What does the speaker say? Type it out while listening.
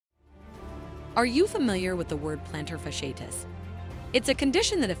Are you familiar with the word plantar fasciitis? It's a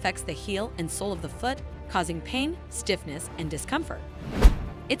condition that affects the heel and sole of the foot, causing pain, stiffness, and discomfort.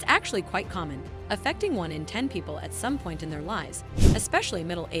 It's actually quite common, affecting 1 in 10 people at some point in their lives, especially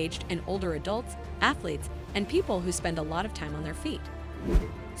middle-aged and older adults, athletes, and people who spend a lot of time on their feet.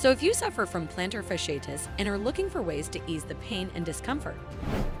 So if you suffer from plantar fasciitis and are looking for ways to ease the pain and discomfort,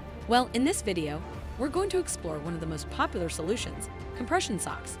 well, in this video, we're going to explore one of the most popular solutions, compression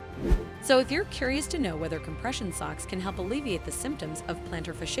socks. So if you're curious to know whether compression socks can help alleviate the symptoms of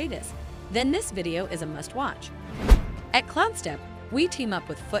plantar fasciitis, then this video is a must-watch. At KloudStep, we team up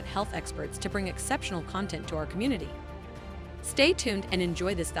with foot health experts to bring exceptional content to our community. Stay tuned and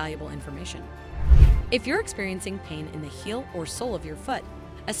enjoy this valuable information. If you're experiencing pain in the heel or sole of your foot,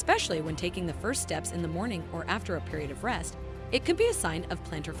 especially when taking the first steps in the morning or after a period of rest, it could be a sign of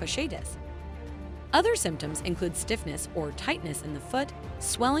plantar fasciitis. Other symptoms include stiffness or tightness in the foot,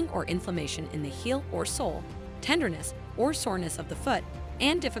 swelling or inflammation in the heel or sole, tenderness or soreness of the foot,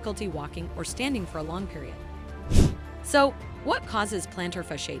 and difficulty walking or standing for a long period. So, what causes plantar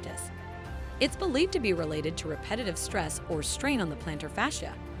fasciitis? It's believed to be related to repetitive stress or strain on the plantar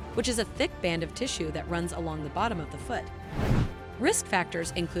fascia, which is a thick band of tissue that runs along the bottom of the foot. Risk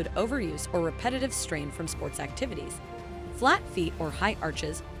factors include overuse or repetitive strain from sports activities, flat feet or high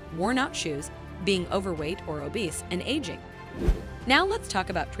arches, worn-out shoes, being overweight or obese, and aging. Now let's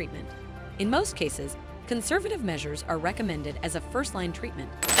talk about treatment. In most cases, conservative measures are recommended as a first-line treatment,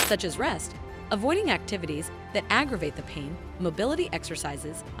 such as rest, avoiding activities that aggravate the pain, mobility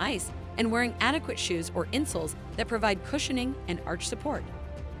exercises, ice, and wearing adequate shoes or insoles that provide cushioning and arch support.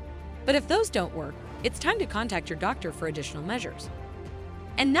 But if those don't work, it's time to contact your doctor for additional measures.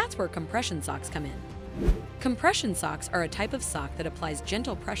 And that's where compression socks come in. Compression socks are a type of sock that applies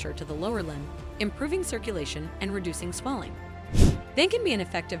gentle pressure to the lower limb, improving circulation and reducing swelling. They can be an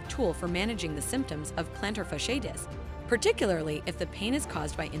effective tool for managing the symptoms of plantar fasciitis, particularly if the pain is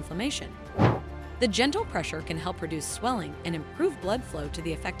caused by inflammation. The gentle pressure can help reduce swelling and improve blood flow to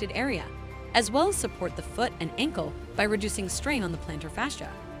the affected area, as well as support the foot and ankle by reducing strain on the plantar fascia.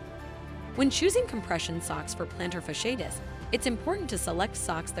 When choosing compression socks for plantar fasciitis, it's important to select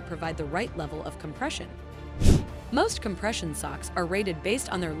socks that provide the right level of compression. Most compression socks are rated based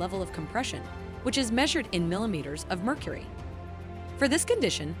on their level of compression, which is measured in millimeters of mercury. For this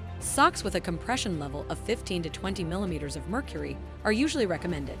condition, socks with a compression level of 15 to 20 millimeters of mercury are usually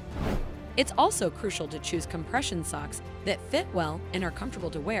recommended. It's also crucial to choose compression socks that fit well and are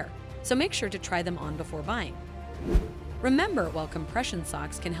comfortable to wear, so make sure to try them on before buying. Remember, while compression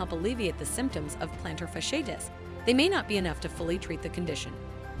socks can help alleviate the symptoms of plantar fasciitis, they may not be enough to fully treat the condition.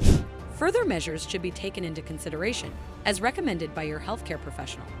 Further measures should be taken into consideration, as recommended by your healthcare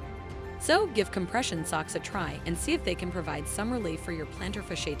professional. So give compression socks a try and see if they can provide some relief for your plantar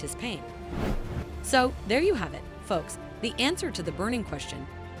fasciitis pain. So there you have it, folks, the answer to the burning question: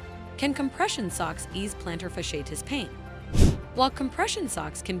 can compression socks ease plantar fasciitis pain? While compression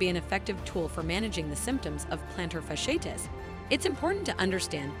socks can be an effective tool for managing the symptoms of plantar fasciitis, it's important to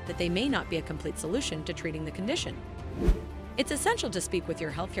understand that they may not be a complete solution to treating the condition. It's essential to speak with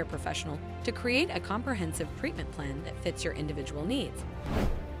your healthcare professional to create a comprehensive treatment plan that fits your individual needs.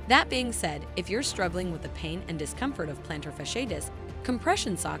 That being said, if you're struggling with the pain and discomfort of plantar fasciitis,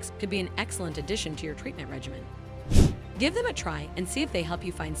 compression socks could be an excellent addition to your treatment regimen. Give them a try and see if they help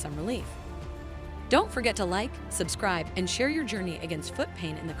you find some relief. Don't forget to like, subscribe, and share your journey against foot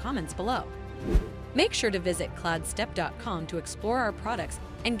pain in the comments below. Make sure to visit KloudStep.com to explore our products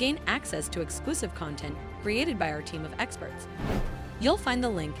and gain access to exclusive content created by our team of experts. You'll find the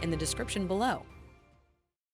link in the description below.